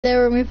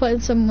There we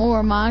playing some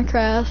more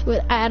Minecraft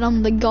with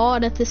Adam the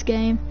God at this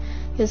game,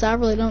 because I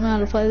really don't know how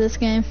to play this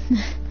game.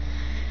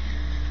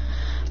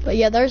 But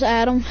yeah, there's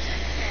Adam.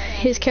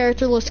 His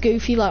character looks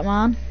goofy like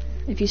mine,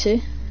 if you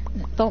see.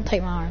 Don't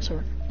take my iron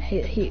sword.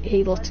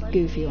 He looks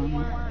goofy like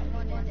mine.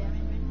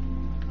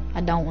 I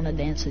don't want to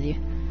dance with you.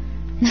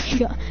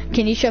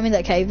 Can you show me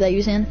that cave they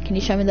use in? Can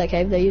you show me that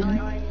cave they use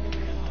in?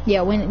 Yeah,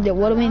 what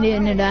do we need to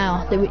do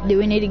now? Do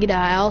we need to get a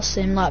house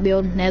and like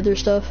build nether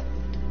stuff?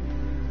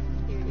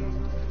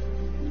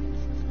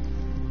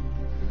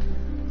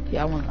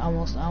 Yeah, I want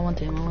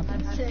them.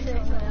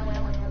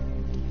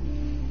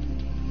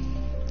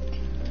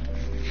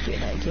 Give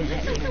that.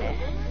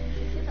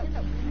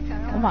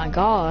 Oh my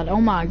god.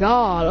 Oh my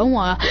god. Oh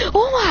my god.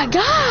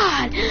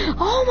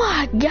 Oh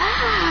my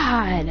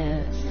god.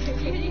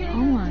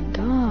 Oh my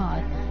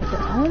god.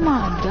 Oh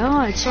my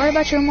god. Sorry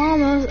about your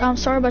mama. I'm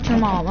sorry about your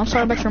mom. I'm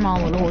sorry about your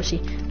mom, little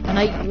horsey.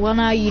 Well,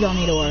 now you don't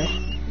need to worry.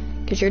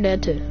 Because you're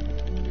dead too.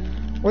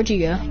 Where'd you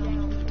go?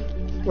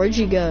 Where'd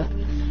you go?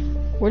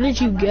 Where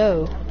did you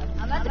go?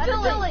 I'm at the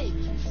village.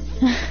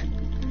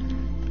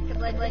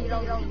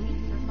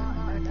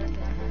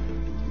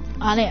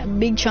 I need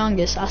Big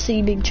Chungus. I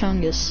see Big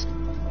Chungus.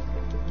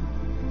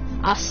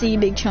 I see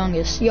Big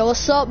Chungus. Yo,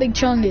 what's up, Big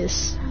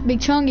Chungus? Big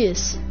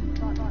Chungus.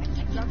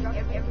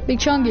 Big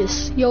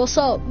Chungus. Yo, what's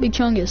up, Big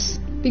Chungus?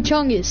 Big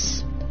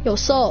Chungus. Yo,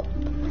 what's up?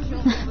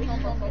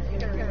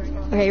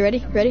 Okay, you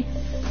ready? Ready?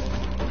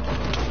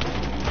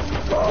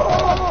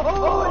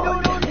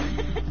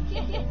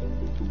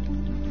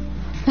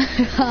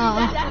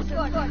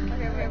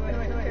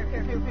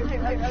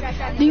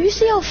 Do you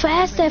see how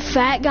fast that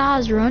fat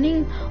guy's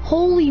running?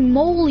 Holy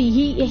moly,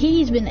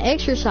 he's been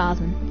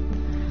exercising.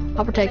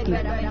 I'll protect you.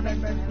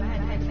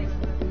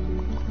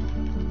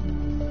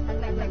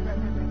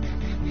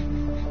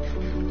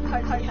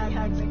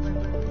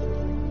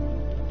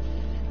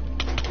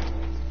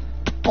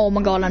 Oh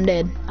my god, I'm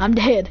dead. I'm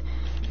dead.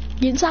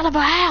 Get inside of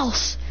a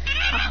house.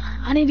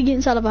 I need to get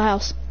inside of a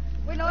house.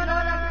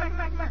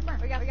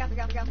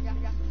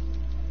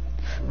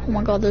 Oh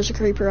my god, there's a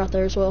creeper out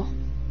there as well.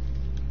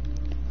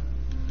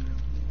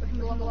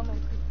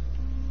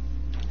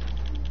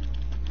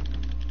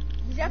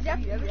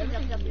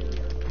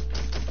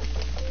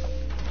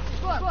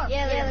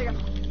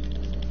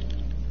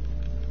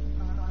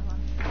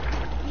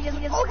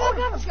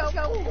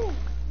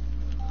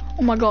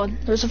 Oh my god,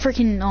 there's a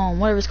freaking,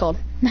 whatever it's called.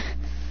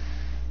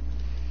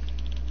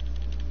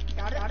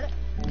 Got it.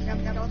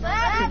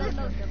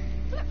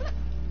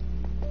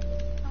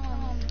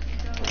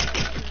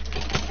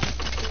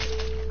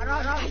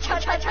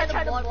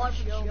 Try to block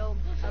shield.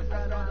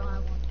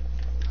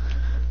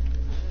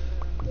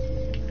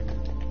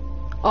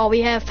 Oh,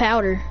 we have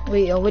powder.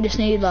 We just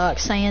need like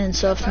sand and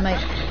stuff to make.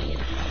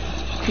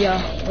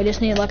 Yeah, we just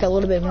need like a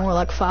little bit more,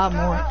 like 5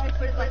 more.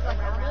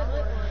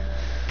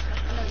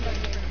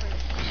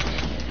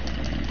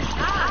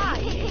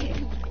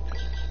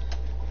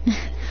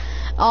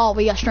 Oh,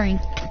 we got string.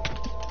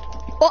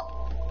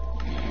 Oh,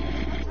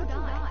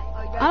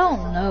 I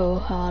don't know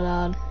how I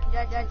died.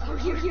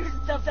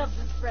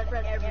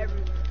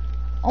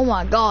 Oh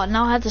my god,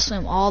 now I have to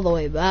swim all the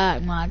way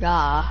back, my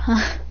god.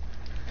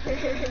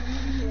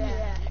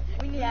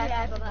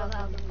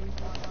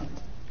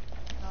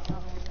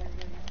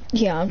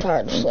 Yeah, I'm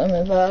tired of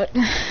swimming back.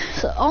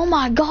 So, oh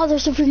my god,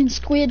 there's a freaking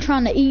squid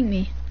trying to eat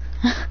me.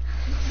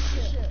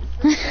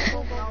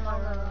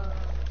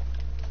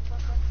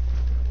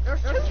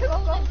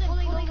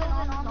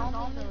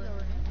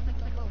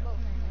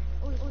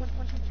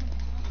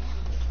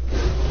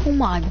 Oh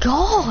my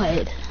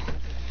god.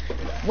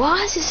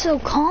 Why is it so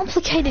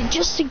complicated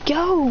just to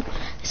go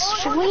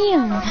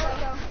swim?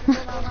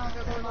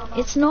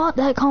 It's not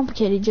that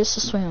complicated just to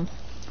swim.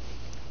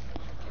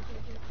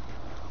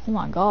 Oh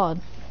my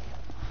god.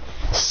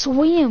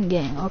 Swim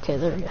game. Okay,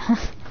 there we go.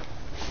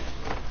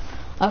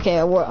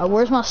 Okay,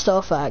 where's my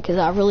stuff at? Because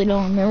I really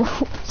don't remember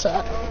what's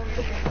at.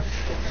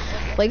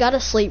 We gotta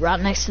sleep right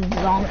next to the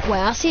zombie. Wait,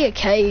 I see a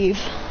cave.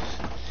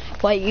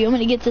 Wait, you want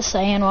me to get the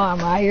sand while I'm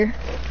right here?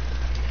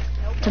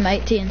 To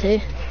make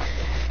TNT?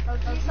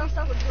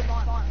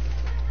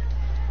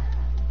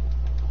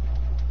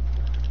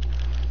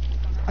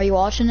 Are you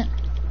watching it?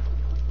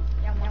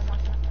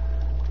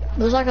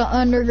 There's like an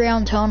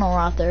underground tunnel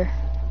right there.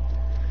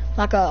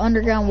 Like an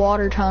underground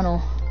water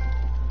tunnel.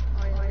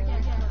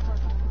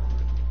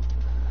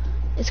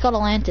 It's called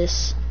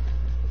Atlantis.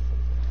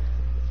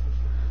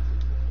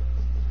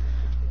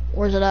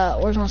 Where's it at?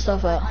 Where's my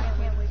stuff at?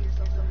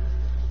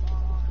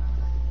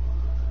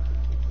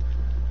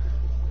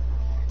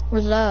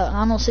 Where's it at?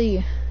 I don't see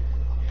you.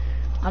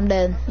 I'm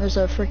dead. There's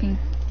a freaking...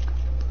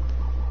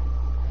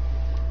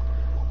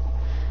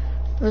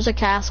 There's a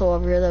castle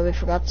over here that we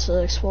forgot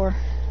to explore.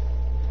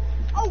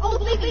 Oh,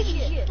 big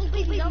shit.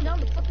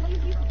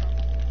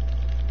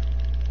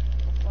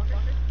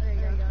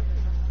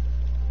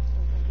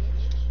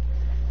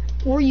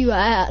 Where are you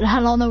at? I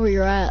don't know where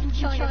you're at.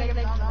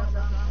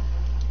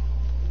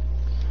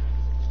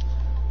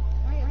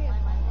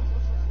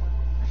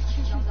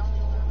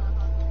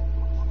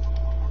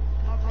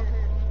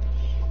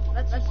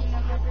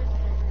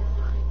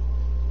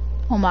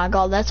 Oh my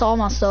god, that's all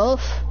my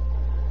stuff.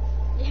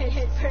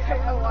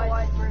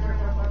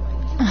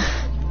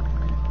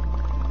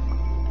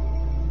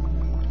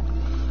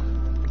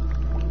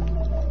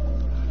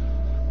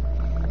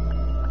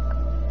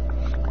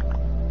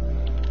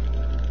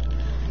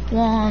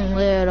 One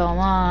little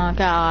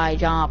monkey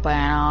jumping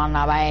on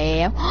the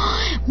bed.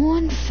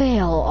 One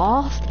fell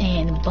off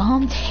and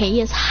bumped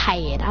his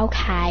head.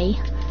 Okay.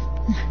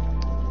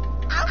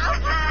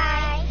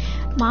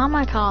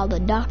 Mama called the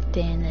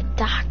doctor and the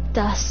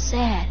doctor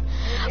said,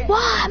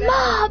 "One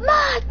more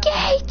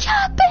monkey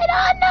jumping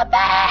on the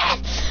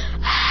bed."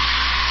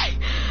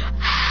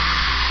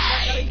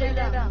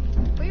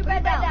 Put your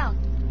bed down.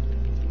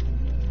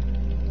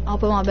 I'll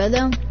put my bed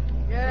down.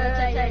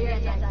 Yeah.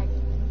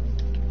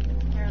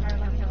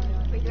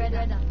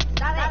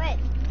 Stop it.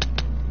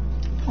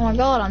 Oh my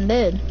god, I'm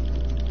dead.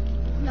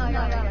 No.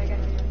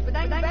 But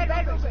then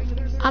bed real quick.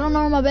 I don't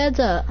know where my bed's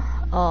at.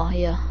 Oh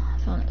yeah, I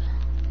found it.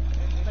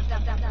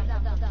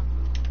 Down.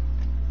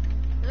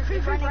 There's a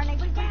creeper running.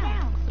 Put it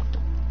down.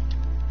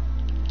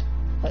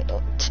 Wait,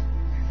 oh.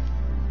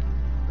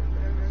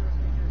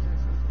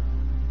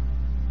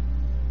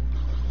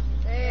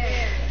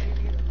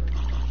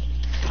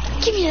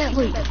 Give me that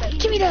loot.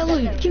 Give me that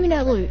loot. Give me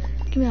that loot.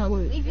 Give me that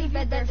loot. Leave your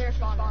bed there,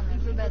 spawn.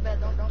 Leave your bed.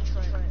 Don't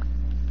destroy it.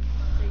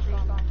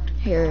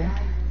 Here.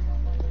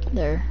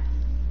 There.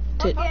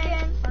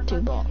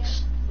 Two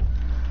blocks.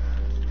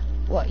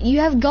 What, you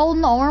have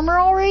golden armor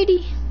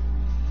already?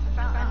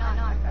 I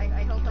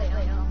hope I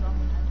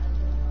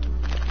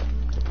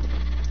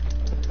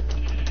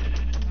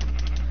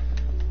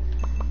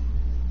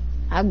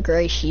I have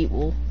gray sheep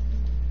wool.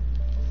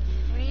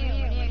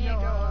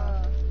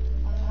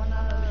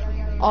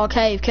 Oh,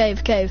 cave.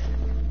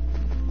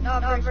 No,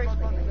 very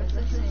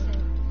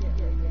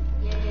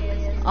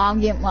I'm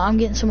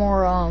getting some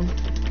more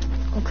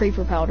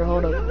creeper powder.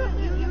 Hold up.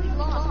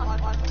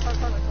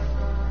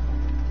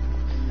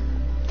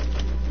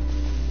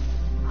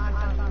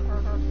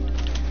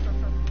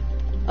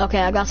 Okay,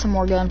 I got some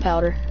more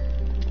gunpowder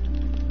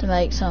to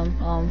make some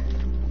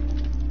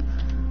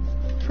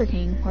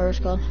freaking, where's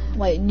it called?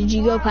 Wait, did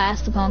you go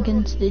past the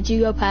pumpkins?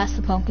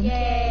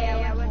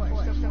 Yeah, I went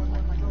for it.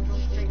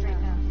 Straight right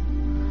now.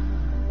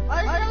 Oh,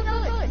 there's no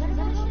village.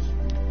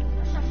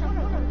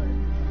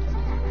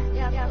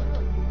 Yeah.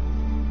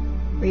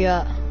 Where you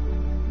at?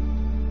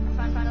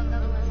 Find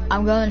another village.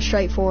 I'm going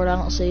straight forward. I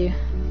don't see you.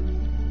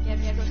 Yeah,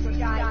 go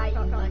sky.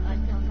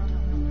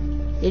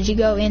 Did you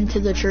go into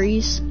the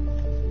trees? No.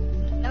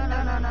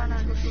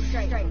 Go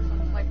straight.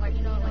 Like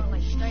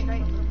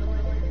straight.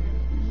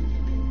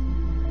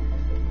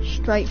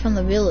 Straight from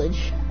the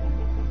village.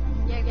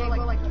 Yeah, go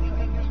like the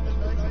village.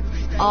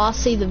 Oh, I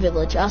see the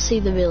village.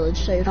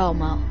 So you're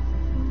talking about.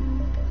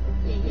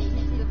 Yeah, you see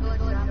the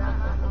village.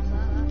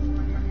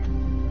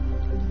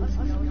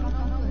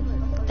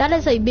 That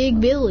is a big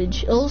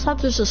village. It looks like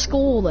there's a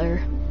school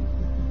there.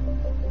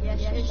 Yeah,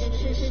 it's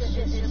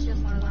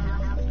just one of the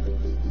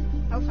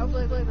houses.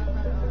 Hopefully.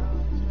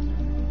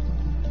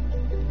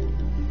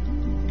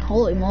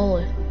 Holy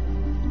moly.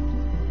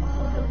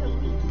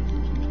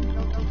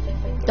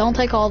 Don't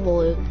take all the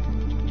loot.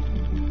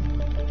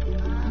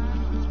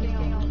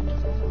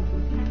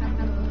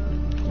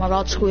 Oh my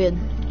god, squid.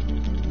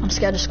 I'm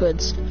scared of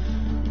squids.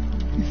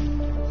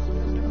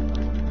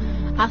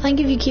 I think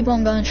if you keep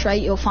on going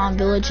straight, you'll find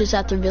villages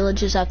after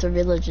villages after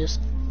villages.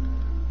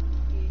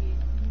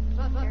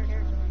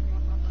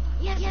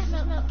 Yes.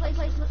 Place.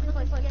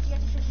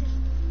 Yes.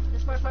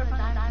 This part of the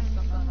diamond.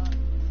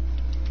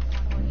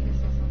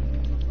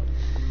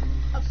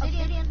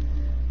 Obsidian.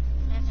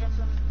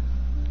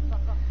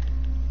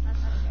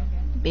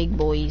 Big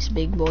boys.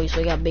 We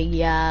got big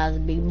guys,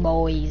 big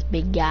boys.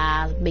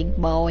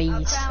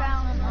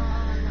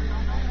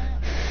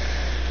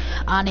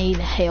 I need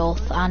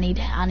health. I need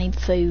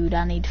food.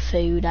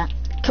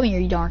 Come here,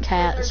 you darn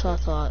cat. That's what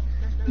I thought.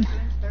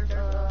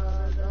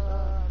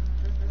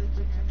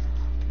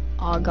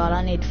 Oh god,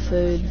 I need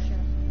food.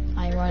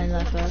 I ain't running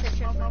that fast.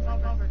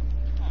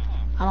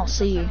 I don't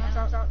see you.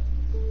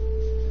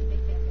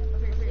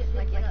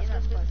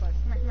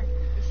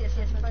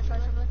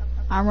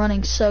 I'm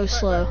running so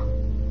slow.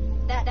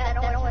 That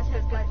always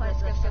has good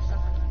places.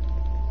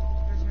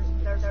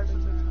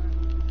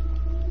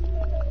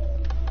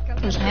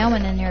 There's a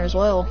helmet in here as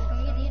well.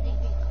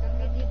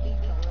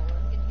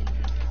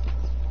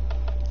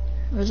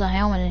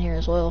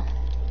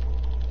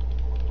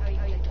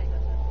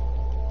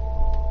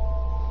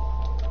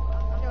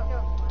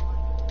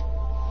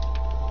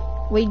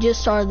 We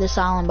just started this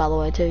island, by the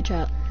way, too,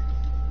 chat.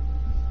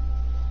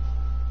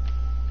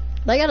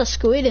 They got a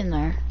squid in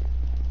there.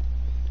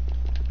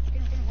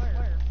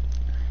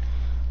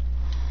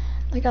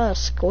 They got a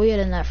squid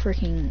in that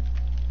freaking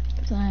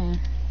thing.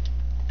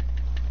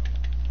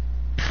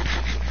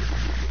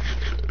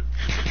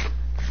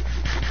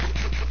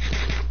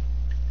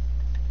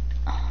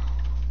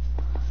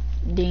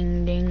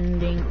 Ding, ding,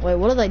 ding. Wait,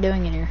 what are they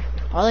doing in here?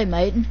 Are they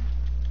mating?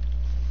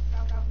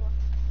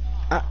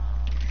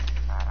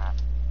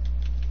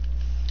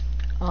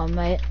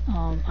 mate.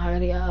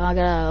 I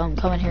gotta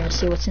come in here and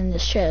see what's in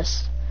this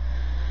chest.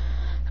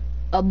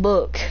 A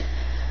book.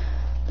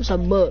 It's a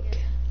book.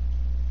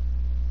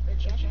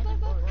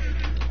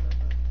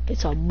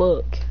 It's a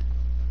book.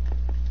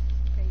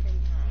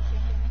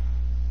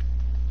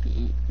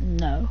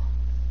 No.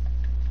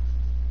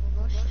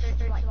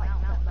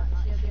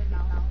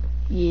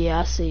 Yeah,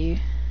 I see you.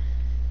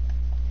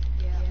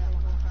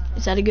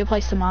 Is that a good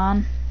place to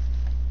mine?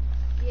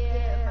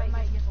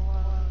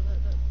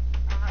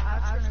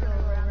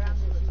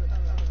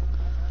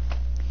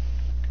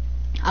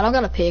 I don't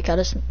got a pick, I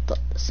just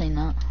seen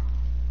that.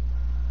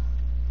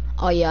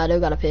 Oh yeah, I do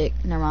got a pick.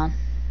 Never mind.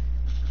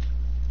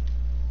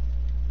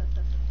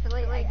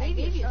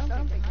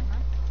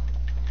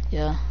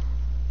 Yeah.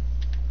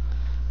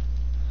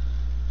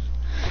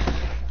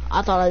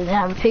 I thought I didn't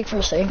have a pick for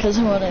a second because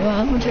of what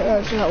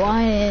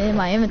why in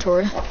my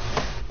inventory.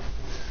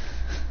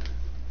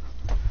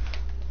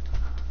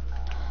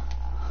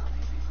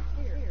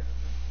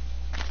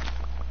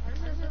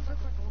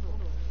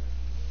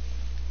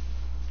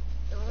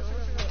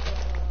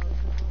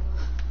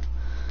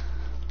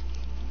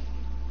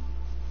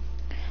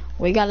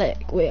 We gotta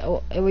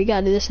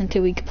do this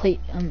until we complete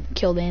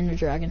kill the Ender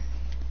Dragon.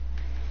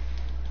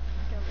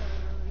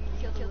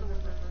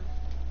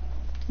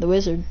 The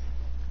wizard.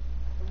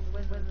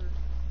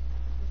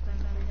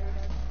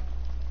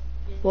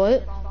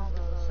 What?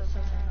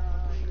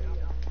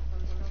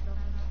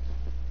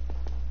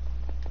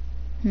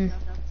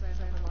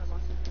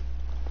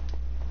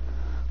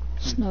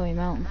 Snowy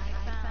Mountain.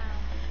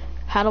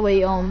 How do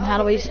we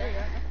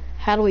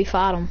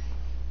fight them?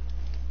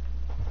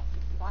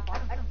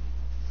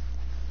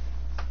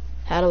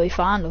 How do we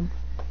find them?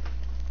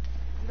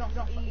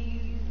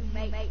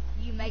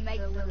 You make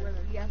the wizard.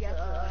 You have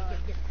to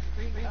get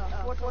 4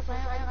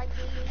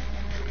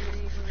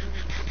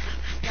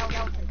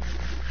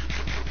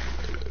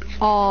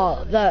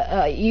 Oh,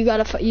 you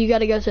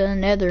gotta go to the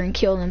Nether and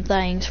kill them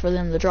things for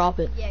them to drop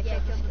it. Yeah,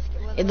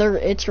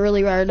 it's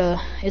really rare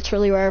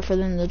for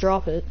them to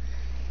drop it.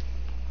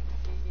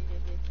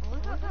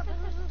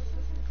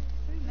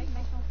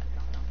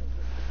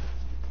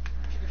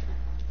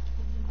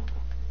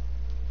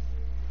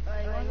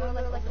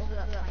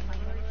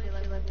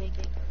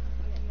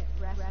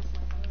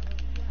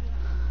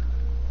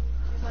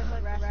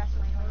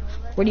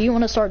 Where do you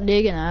want to start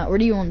digging at? Where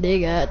do you want to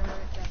dig at?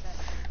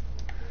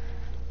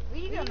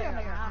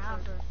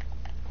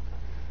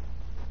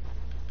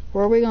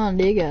 Where are we gonna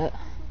dig at?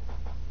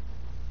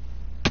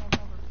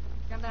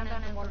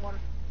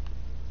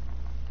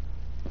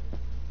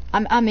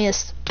 I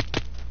missed.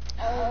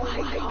 Oh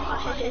my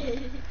god.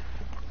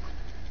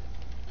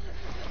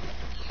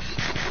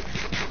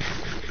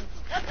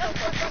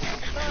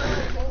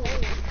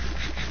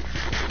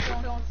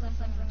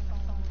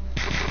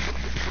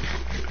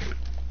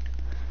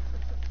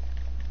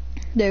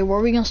 Dude, where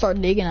are we gonna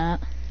start digging at?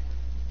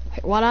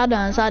 What I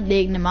done is I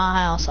digged in my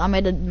house. I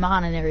made a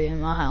mining area in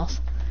my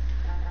house.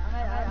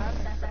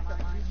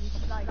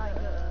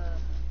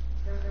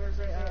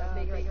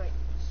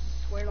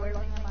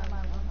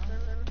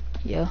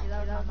 Yeah.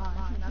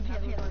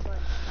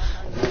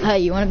 Hey,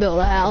 you wanna build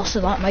a house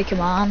and like make a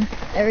mine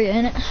area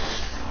in it?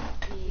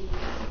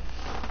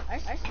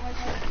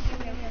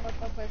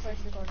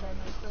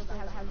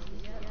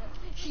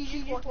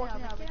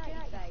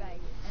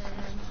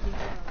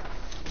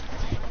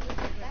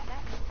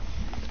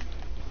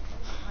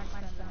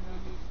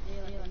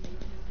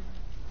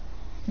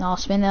 No, I'll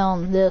spend it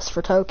on this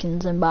for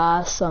tokens and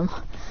buy some.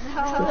 No,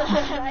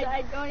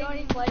 I don't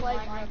even play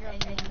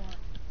Minecraft anymore.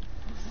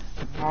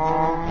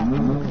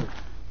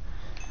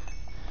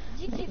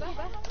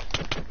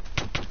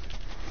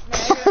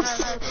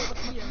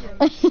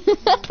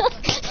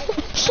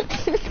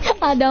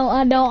 I don't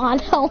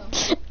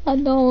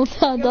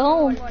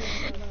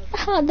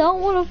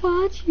want to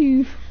watch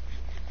you.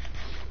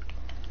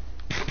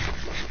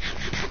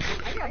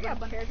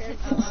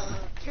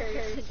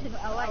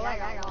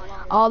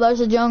 Oh, there's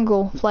a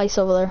jungle place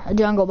over there. A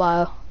jungle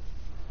bio.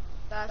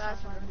 Yeah,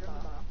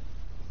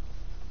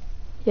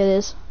 it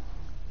is.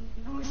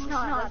 No, it's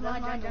not.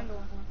 That's not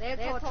jungle. They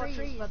have tall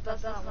trees, but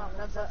that's not one.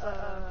 That's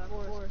a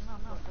forest.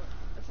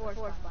 The forest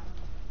biome.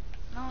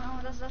 No,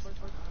 that's forest.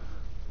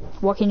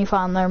 What can you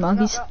find there,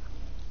 monkeys?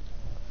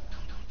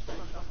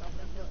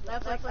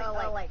 That's like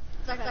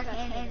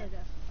Canada.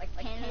 Like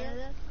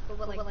Canada, but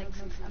with like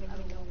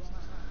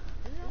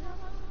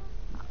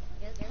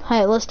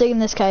Hey, let's dig in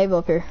this cave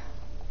up here.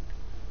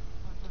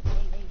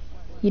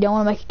 You don't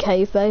want to make a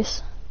cave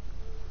base?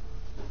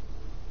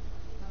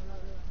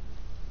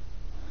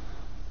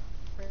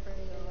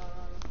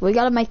 We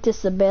gotta make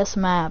this the best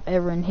map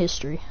ever in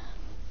history.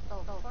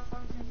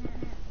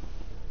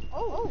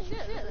 Oh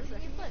shit, this is a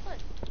good place.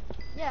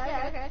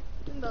 Yeah, okay.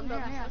 You can build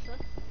here.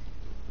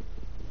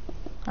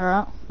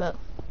 Alright, but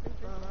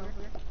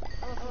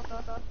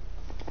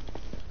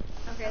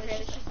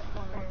okay,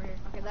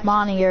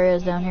 mining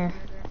areas down here.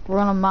 We're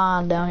gonna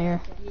mine down here.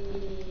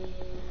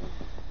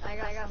 I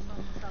got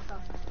some stuff.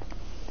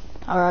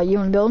 Alright, you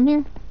wanna build in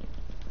here?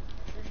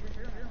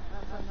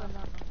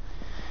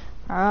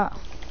 Alright.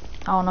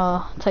 I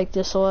wanna take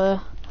this away.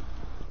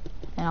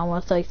 And I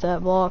wanna take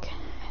that block.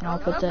 And I'll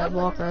put that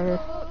block right here.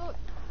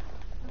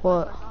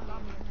 What?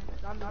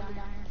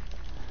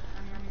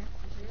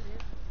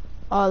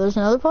 Oh, there's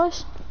another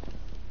place?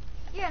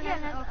 Yeah, okay.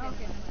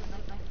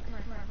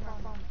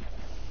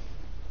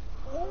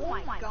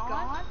 Oh my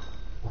god.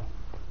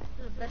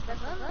 This is the best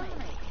lemonade.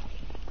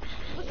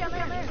 Look down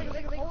there. There's a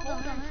big hole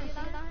down there. See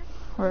that?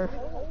 Where?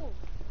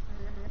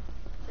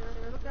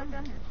 Look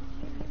down here.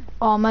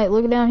 Oh, mate,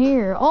 look down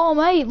here. Oh,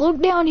 mate,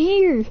 look down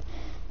here.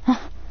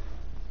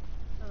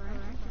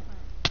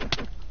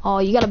 Oh,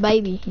 you got a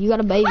baby. You got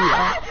a baby.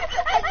 I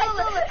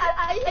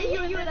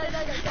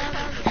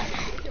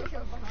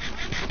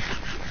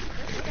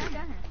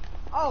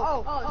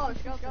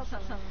let's go.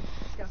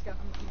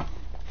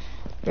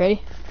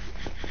 Ready?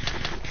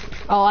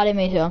 Oh, I didn't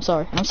mean to. I'm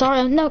sorry. I'm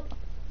sorry. No.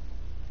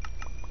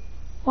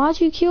 Why'd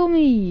you kill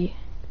me?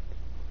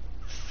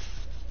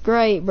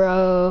 Great,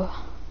 bro.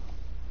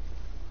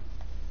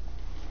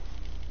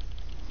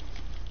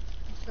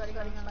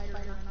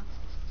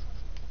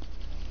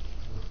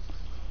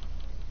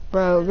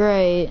 Bro,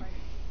 great.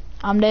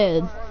 I'm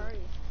dead.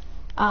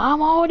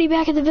 I'm already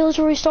back at the village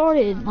where we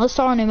started. Let's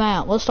start a new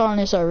map. Let's start a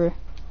new server.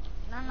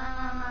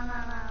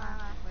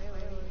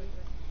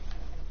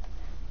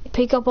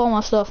 Pick up all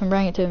my stuff and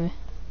bring it to me.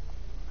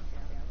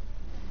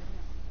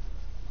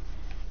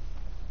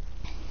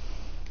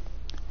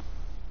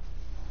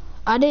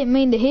 I didn't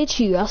mean to hit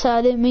you. I said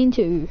I didn't mean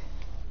to.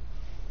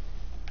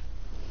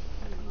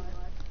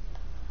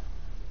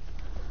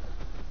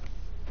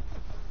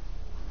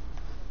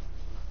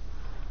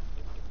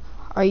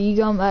 Are you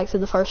going back to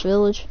the first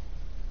village?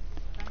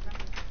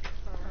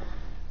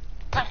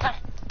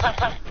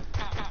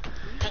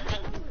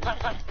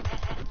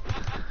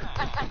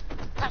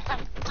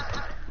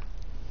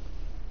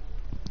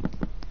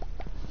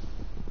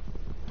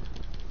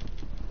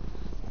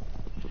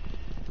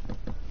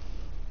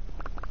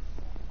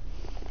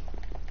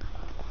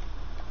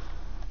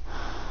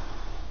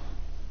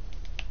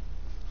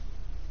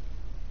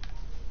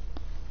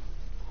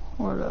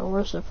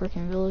 Where's the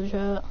freaking village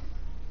at?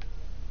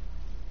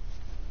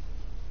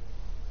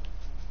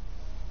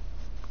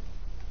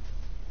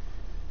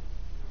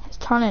 It's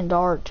turning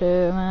dark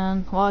too,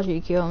 man. Why'd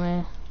you kill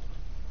me?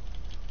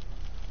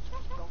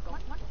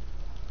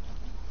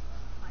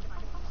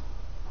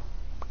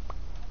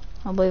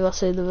 I believe I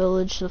see the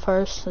village,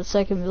 the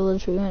second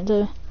village we went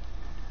to.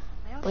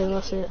 I believe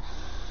I see it.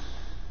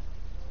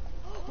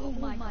 Oh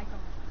my god.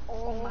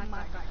 Oh my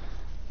god.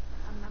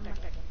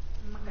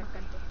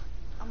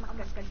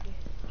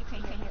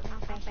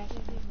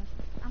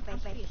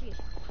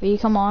 Will you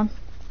come on?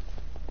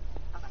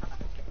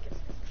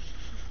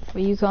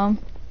 Will you come?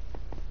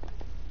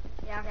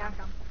 Yeah, I'll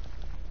come.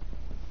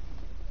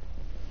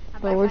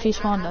 Wait, where'd you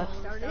spawn at?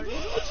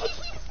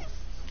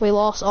 We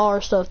lost all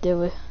our stuff, did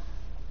we?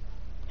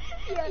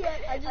 Yeah,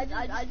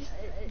 I just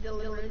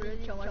deliberately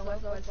killed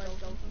myself.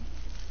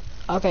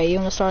 Okay, you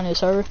wanna start a new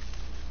server?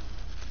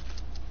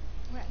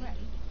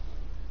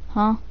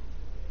 Huh?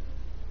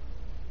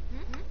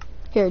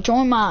 Here,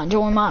 join mine. I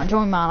want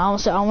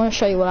to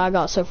show you what I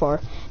got so far.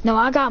 No,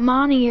 I got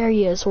mining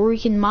areas where we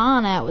can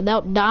mine at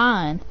without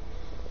dying.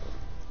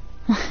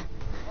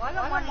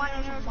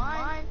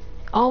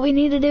 All we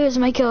need to do is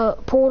make a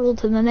portal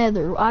to the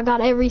nether. I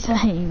got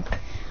everything.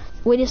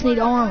 We just need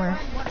armor.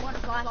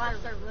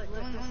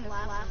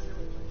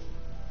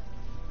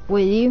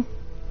 With you?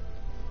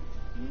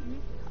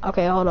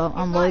 Okay, hold up.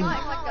 I'm loading.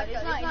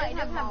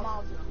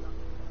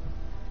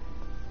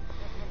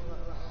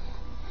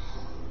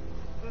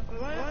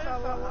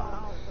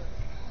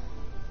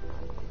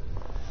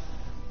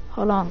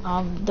 Hold on,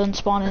 I'm done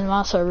spawning in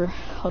my server.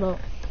 Hold up.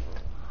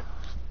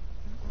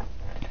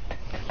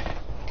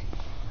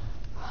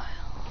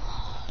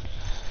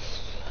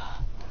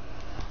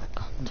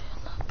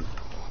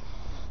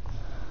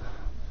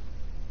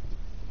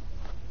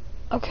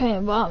 Okay,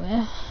 about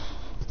me.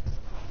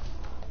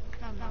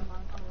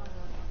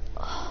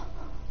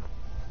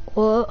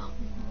 What?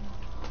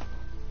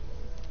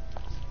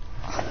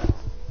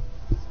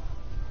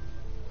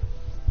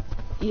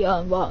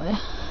 Yo, invite me.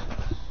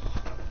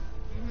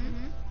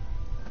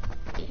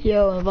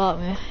 Yo, invite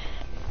me.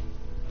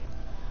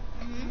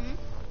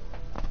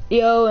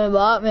 Yo,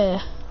 invite me.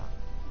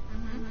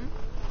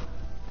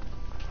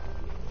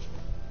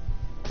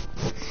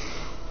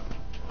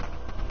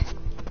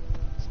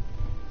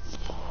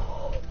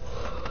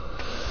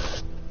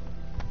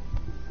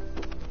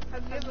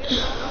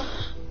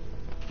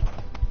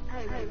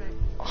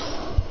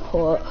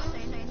 What?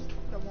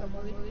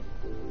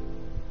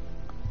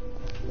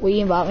 Will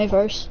you invite me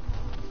first?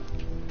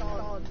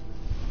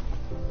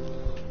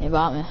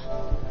 Invite me.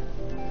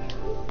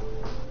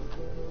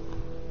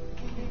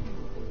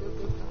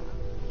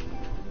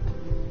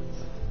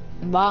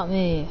 Invite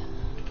me.